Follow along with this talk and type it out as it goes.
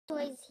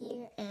Toys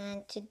here,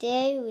 and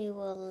today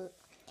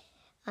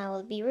I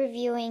will be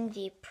reviewing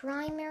the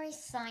Primary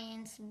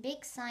Science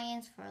Big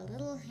Science for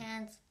Little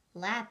Hands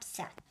lab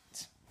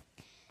set.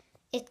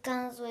 It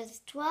comes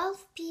with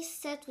 12-piece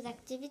set with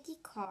activity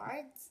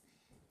cards,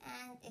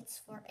 and it's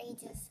for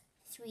ages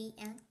 3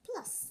 and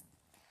plus.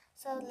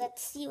 So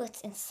let's see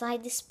what's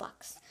inside this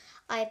box.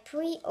 I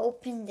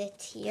pre-opened it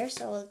here,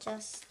 so I'll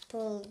just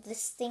pull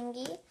this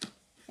thingy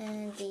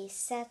and the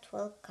set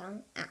will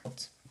come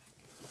out.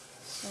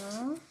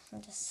 So I'll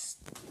just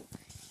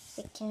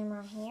the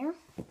camera here,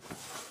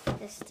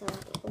 just to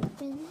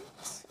open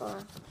it or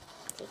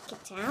take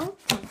it out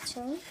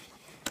actually.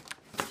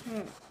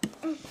 Or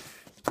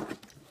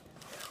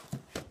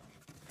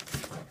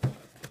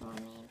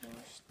maybe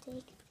we should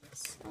take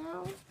this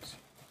out.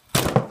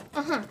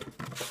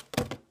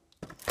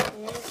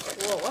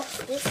 Whoa, what's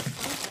this?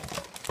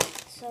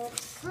 So it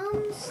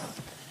comes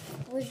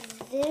with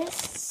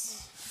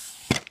this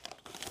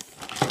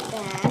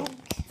bag.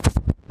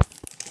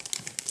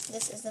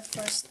 This is the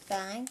first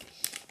bag.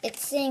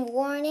 It's saying,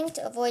 warning,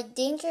 to avoid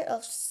danger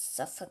of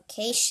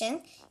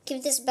suffocation,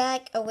 keep this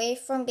bag away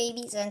from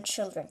babies and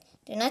children.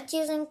 Do not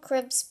use in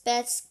cribs,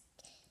 beds,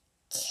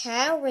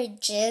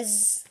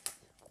 carriages,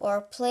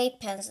 or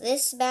playpens.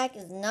 This bag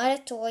is not a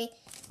toy.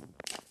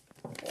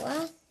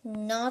 What?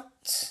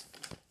 Not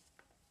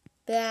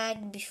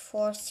bag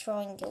before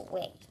throwing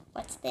away.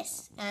 What's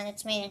this? And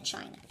it's made in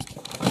China.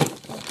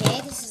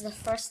 Okay, this is the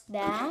first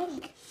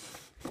bag.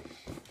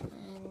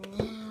 And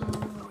now,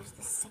 where's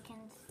the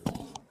second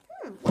thing?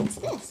 What's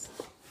this?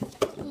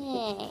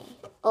 Hey.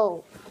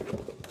 Oh.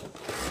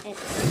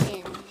 It's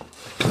in.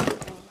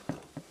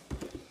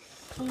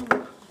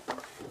 Okay.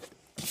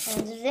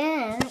 And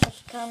then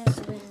it comes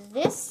with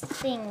this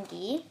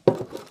thingy.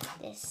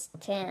 This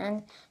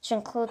stand. Which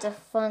includes a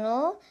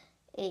funnel,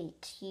 a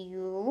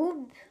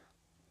tube,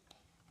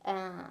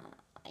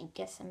 I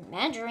guess a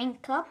measuring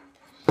cup.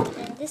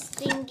 And this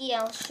thingy,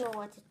 I'll show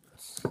what it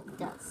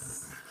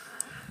does.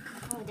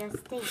 Oh,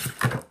 there's tape.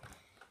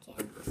 Okay.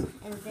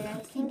 Is there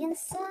anything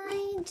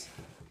inside?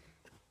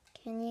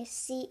 Can you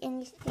see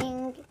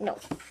anything? No,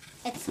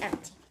 it's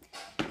empty.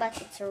 But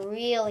it's a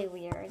really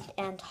weird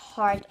and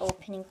hard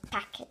opening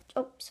package.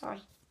 Oh,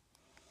 sorry.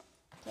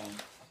 Okay,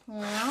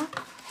 now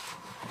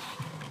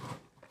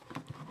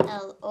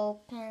I'll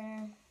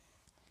open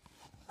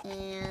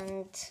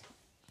and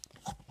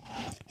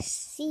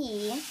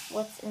see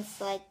what's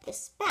inside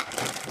this bag.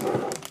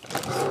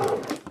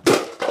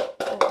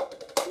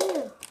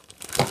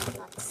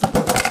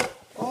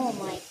 Oh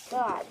my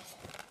god.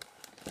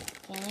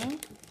 Okay.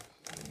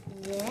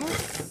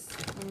 Yes.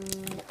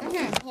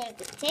 Here's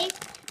the tape.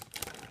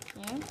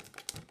 Here.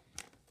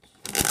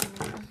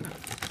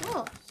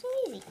 Oh, so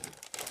easy.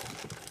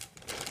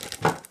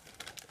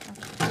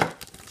 Okay.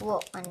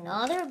 Whoa,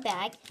 another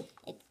bag.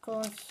 It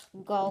goes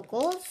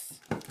goggles.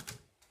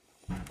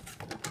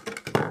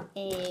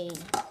 A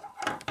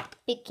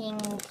picking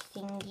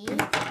thingy.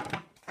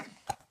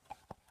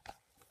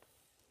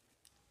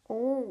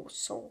 Oh,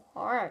 so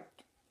hard.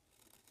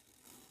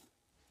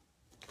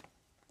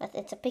 But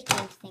it's a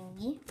picking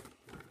thingy.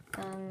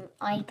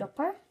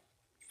 Eyedropper.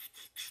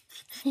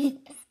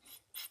 It's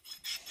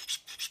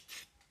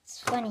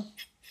funny.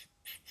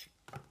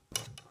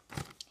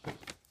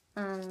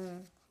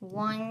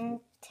 One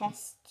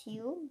test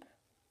tube.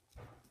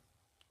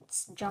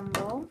 It's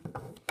jumbo.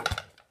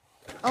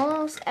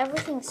 Almost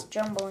everything's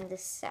jumbo in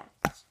this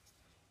set.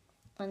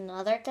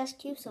 Another test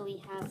tube, so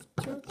we have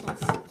 2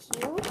 test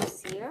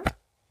tubes here.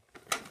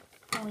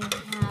 We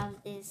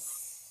have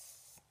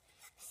this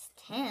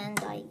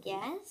stand, I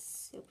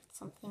guess. We put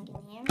something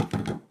in here.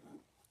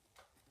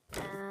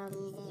 A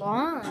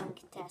long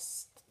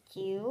test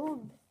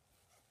tube.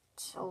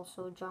 It's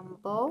also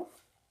jumbo.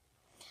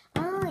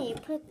 You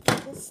put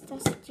this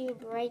test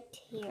tube right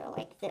here,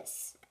 like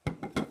this.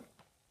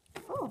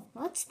 Oh,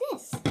 what's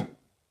this?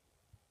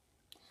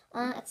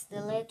 It's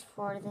the lid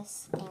for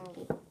this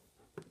thingy.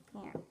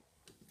 Here.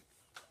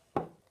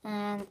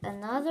 And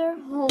another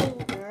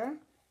holder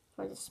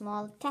for the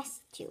small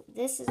test tube.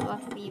 This is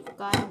what we've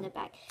got in the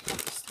bag.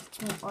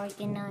 Just let me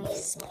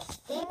organize my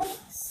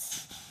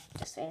things.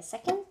 Just wait a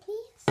second,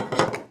 please.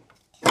 Okay,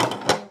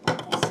 the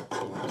test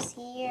tubes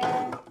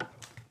here.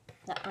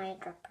 The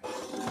eyedropper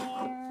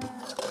here.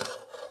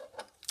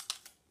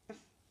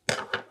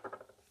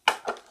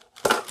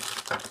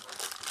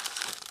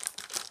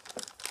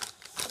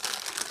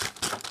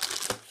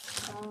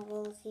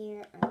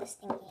 Here and this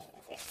thing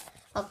here.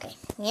 Okay,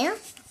 here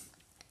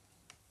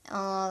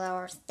all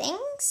our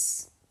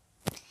things,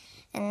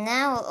 and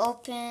now we'll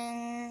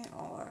open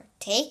or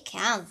take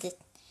out the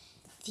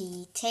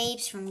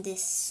tapes from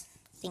this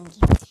thingy.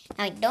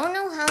 Now I don't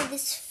know how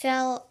this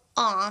fell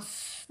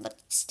off, but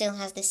it still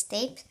has this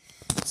tape,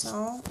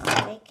 so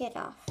I'll take it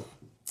off.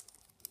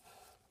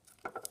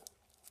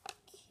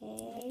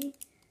 Okay,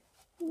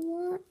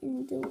 what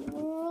in the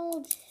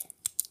world?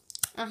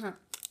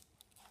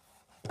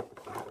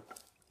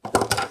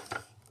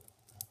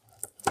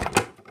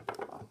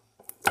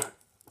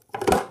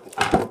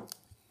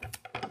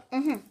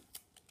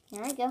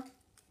 There we go.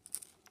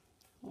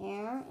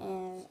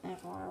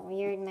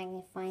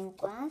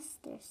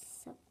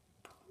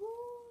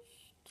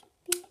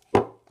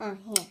 Oh,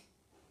 here.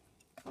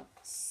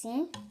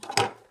 See?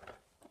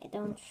 I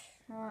don't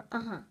sure.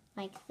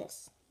 Like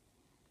this.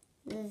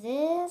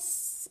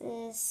 This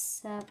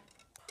is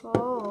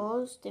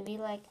supposed to be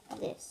like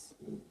this.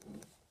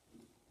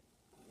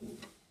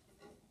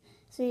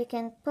 So you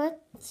can put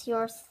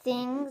your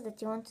things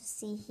that you want to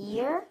see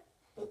here,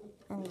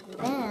 and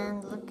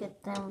then look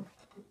at them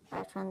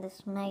right from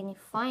this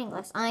magnifying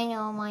glass. I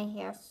know my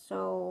hair's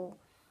so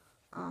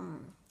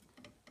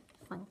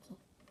funky.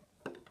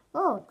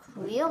 Oh, it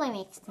really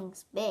makes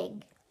things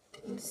big.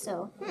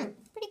 So,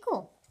 pretty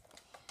cool.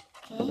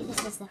 Okay,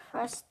 this is the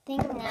first thing.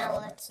 Now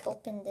let's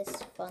open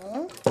this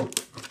funnel.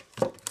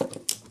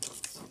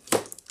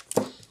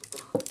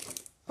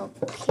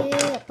 Okay,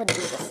 I'll put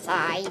this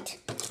aside.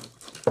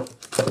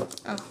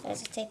 Oh,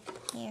 there's a tape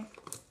here.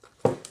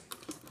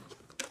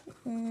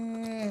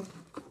 Oh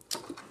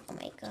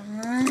my god.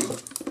 I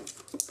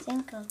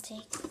think I'll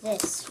take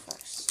this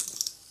first.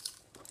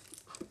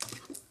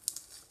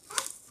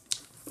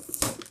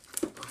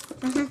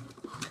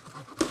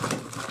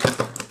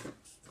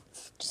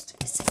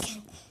 Just a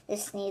second.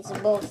 This needs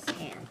both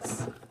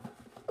hands.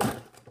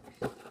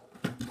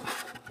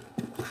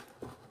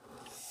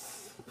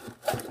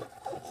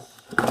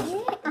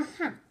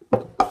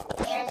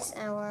 Here's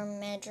our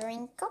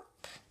measuring cup.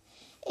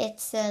 It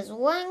says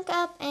 1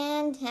 cup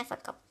and half a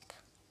cup.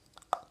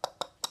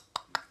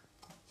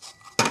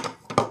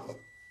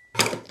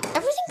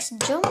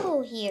 Everything's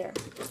jumbo here,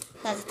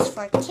 because it's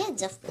for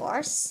kids, of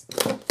course.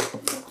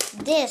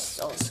 This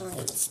also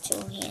needs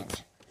 2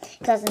 hands,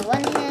 because in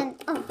one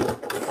hand,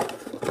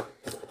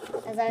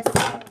 as I was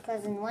saying,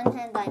 because in one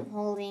hand I'm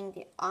holding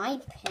the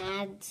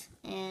iPad,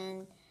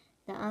 and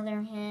the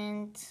other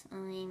hand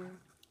I'm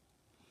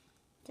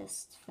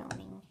just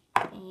filming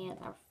the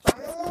other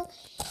funnel.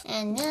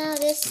 And now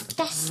this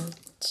test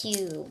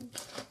tube.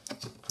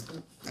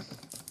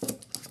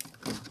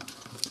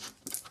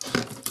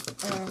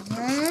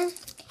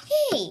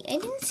 Hey, I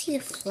didn't see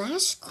the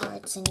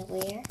flashcards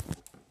anywhere.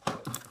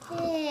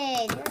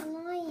 Hey, they're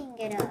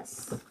lying at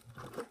us.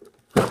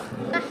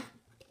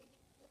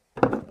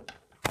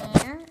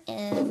 There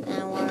is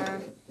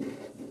our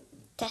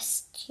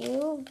test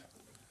tube.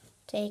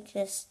 Take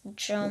this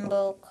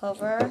jumbo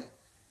cover.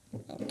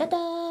 And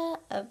ta-da!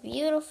 A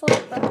beautiful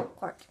purple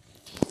cork.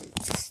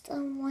 Just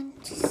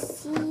want to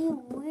see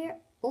where...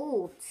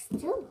 Oh, it's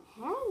still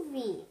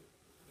heavy.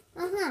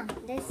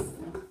 There's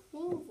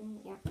things in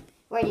here.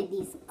 Where did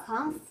these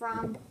come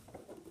from?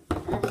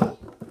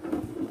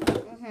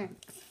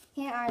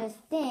 Here are the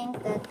things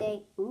that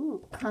they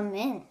come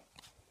in.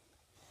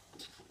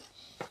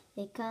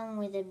 They come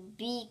with a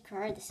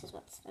beaker. This is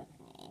what's the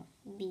name.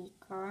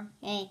 Beaker.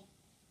 Hey,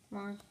 come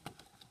on.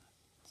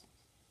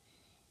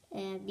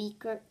 A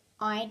beaker,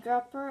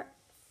 eyedropper,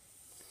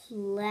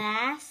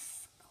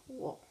 flask.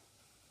 Whoa.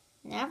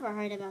 Never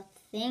heard about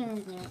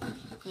things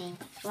named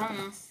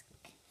flask.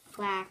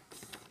 Flax.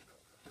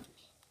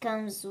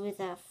 Comes with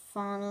a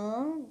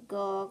funnel,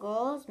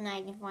 goggles,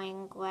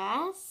 magnifying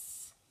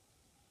glass,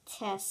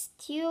 test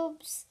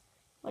tubes.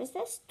 What is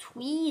this?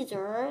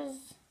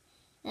 Tweezers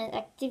and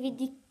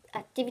activity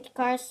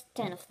cards.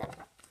 10 of them.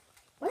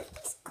 Where did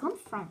these come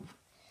from?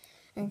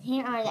 And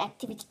here are the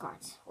activity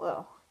cards.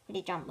 Whoa,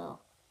 pretty jumbo.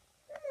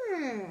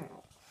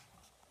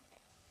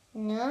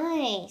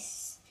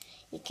 Nice.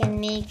 You can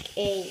make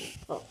a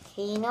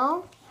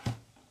volcano.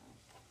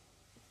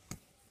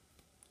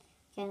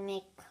 You can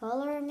make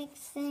color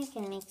mixing. You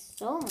can make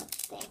so much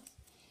things.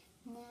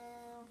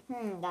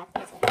 Now, that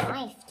is a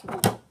knife to be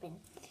open.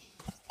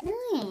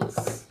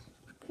 Nice.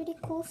 Pretty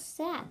cool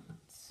set.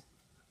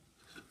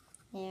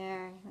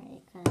 There,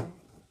 you can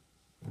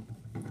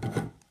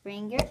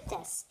bring your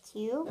test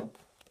tube.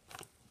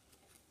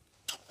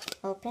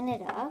 Open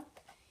it up.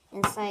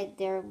 Inside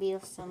there will be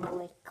some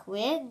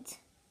liquid.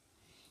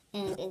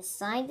 And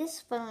inside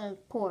this funnel,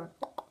 pour.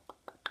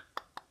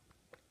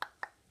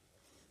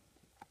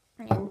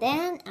 And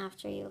then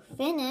after you've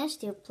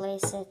finished, you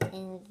place it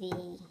in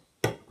the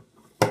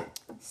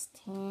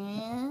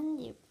stand.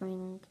 You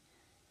bring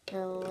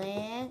the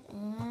lid,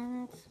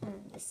 and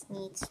this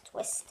needs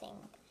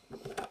twisting.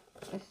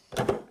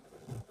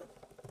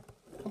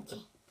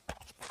 Okay.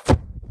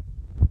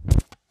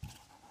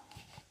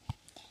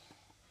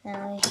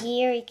 Now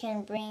here you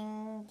can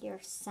bring your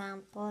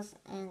samples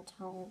and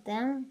hold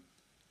them.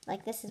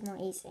 Like this is more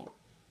easy.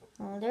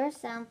 Hold your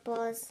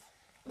samples,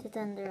 put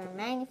under a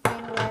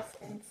magnifying glass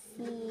and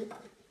see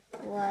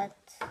what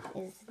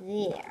is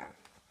there.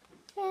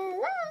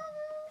 Hello!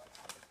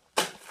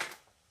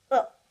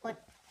 Oh,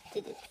 what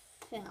did it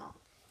fall?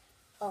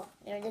 Oh,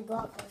 there are the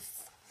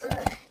goggles.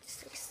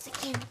 Just a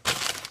second.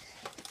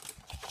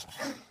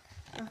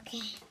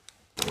 Okay.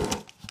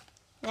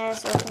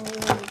 Let's open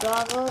these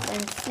goggles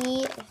and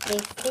see if they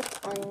fit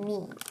on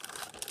me.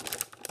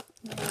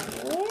 Now,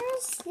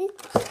 where's the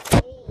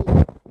tape?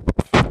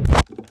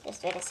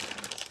 Just wait a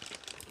second.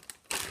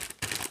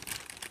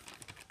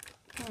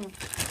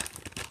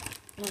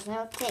 There's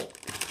no tape.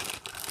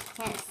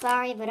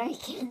 Sorry, but I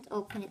can't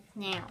open it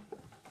now.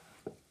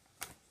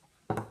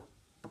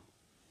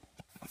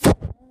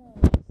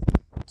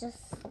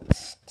 Just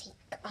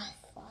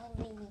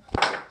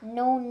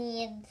no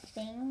need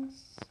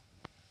things.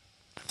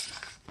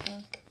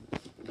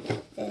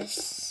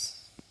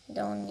 This,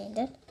 don't need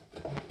it.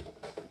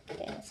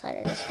 Okay, inside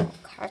of this little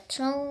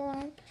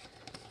carton.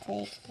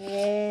 Take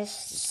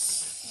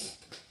this.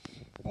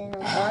 Then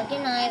we'll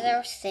organize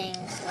our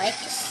things like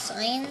a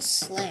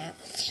science lab.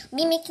 I'll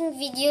be making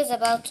videos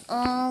about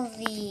all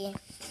the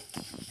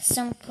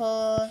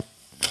simple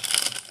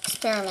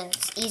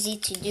experiments, easy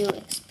to do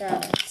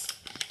experiments.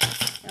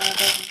 Now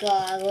the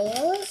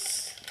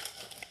goggles.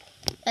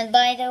 And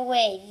by the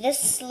way,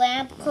 this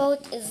lab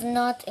coat is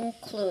not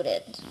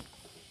included.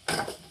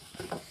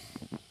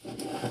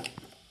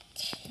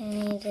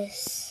 Okay,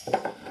 this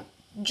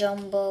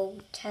jumbo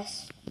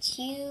test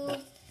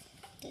tube.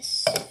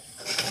 This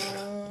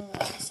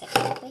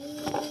second,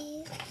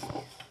 please.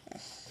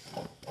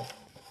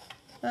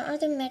 What are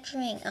the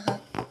measuring?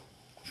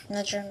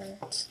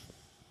 Measurements.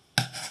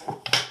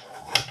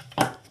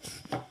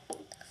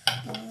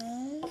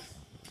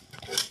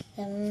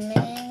 The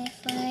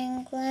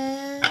magnifying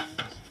glass.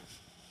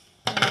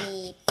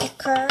 The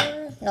picker.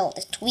 No,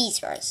 the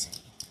tweezers.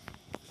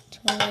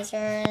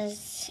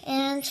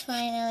 And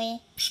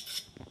finally,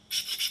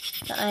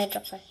 the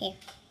eyedropper here.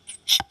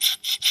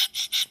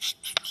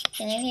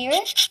 Can you hear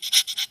it?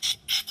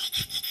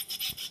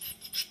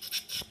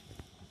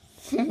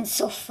 It's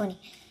so funny.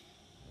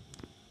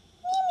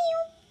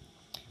 Meow,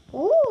 meow.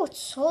 Ooh,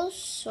 it's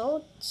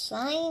so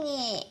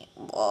tiny.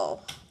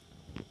 Whoa.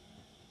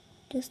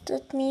 Just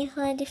let me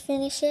hide to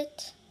finish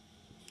it.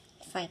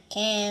 If I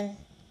can.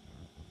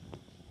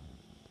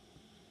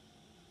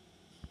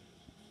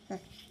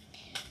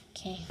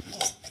 Okay,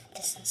 just put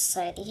this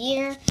inside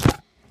here.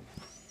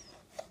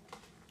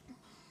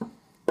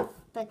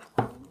 Put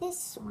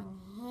this one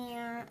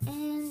here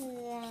and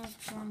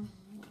that one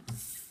here.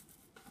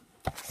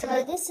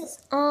 So this is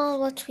all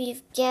what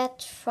we've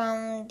get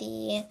from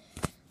the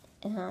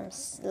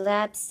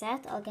lab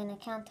set. I'm gonna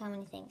count how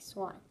many things.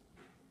 1,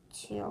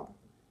 2,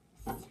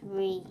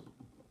 3.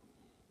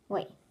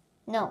 Wait,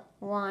 no.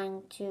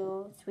 1,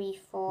 2, 3,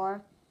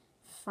 4,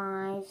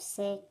 5,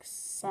 6,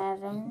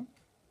 7,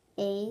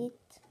 8,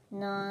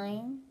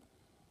 9,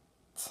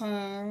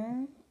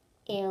 10,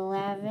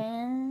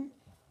 11.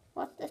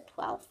 What's the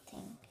 12th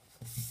thing?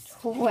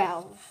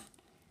 12.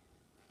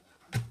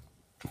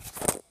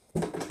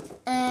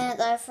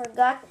 And I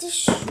forgot to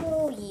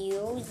show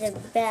you the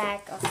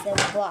back of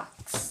the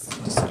box.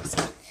 Just a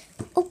second.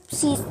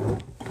 Oopsies.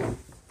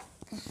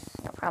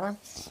 No problem.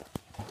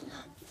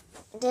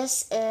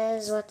 This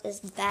is what is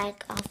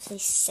back of the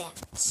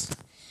set.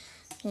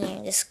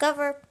 Here,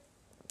 discover,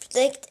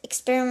 predict,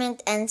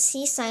 experiment, and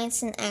see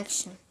science in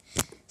action.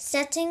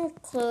 Set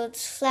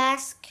includes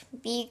flask,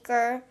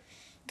 beaker,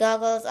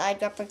 goggles,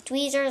 eyedropper,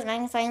 tweezers,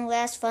 magnifying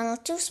glass, funnel,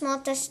 2 small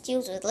test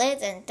tubes with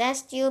lid and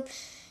test tube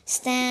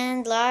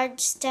stand,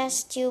 large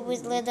test tube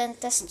with lid and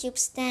test tube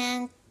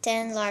stand,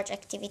 10 large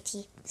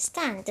activity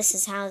stand. This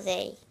is how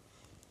they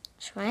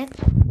try it.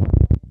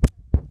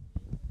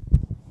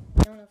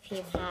 I don't know if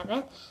you have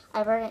it.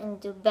 I bought it in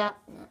Dubai.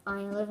 I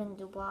live in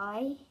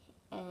Dubai,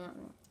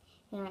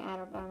 United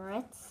Arab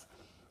Emirates.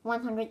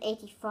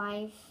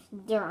 185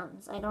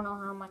 dirhams. I don't know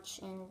how much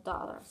in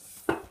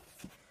dollars.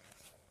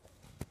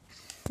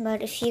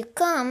 But if you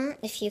can,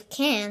 you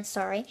can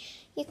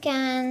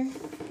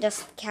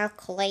just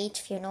calculate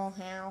if you know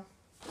how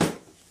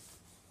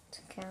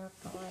to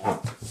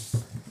calculate.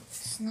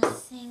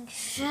 Nothing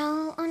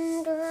fell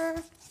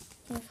under.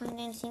 Can you find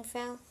anything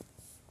fell?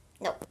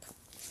 Nope.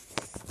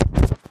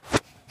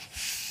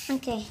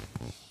 Okay.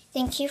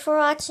 Thank you for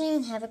watching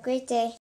and have a great day.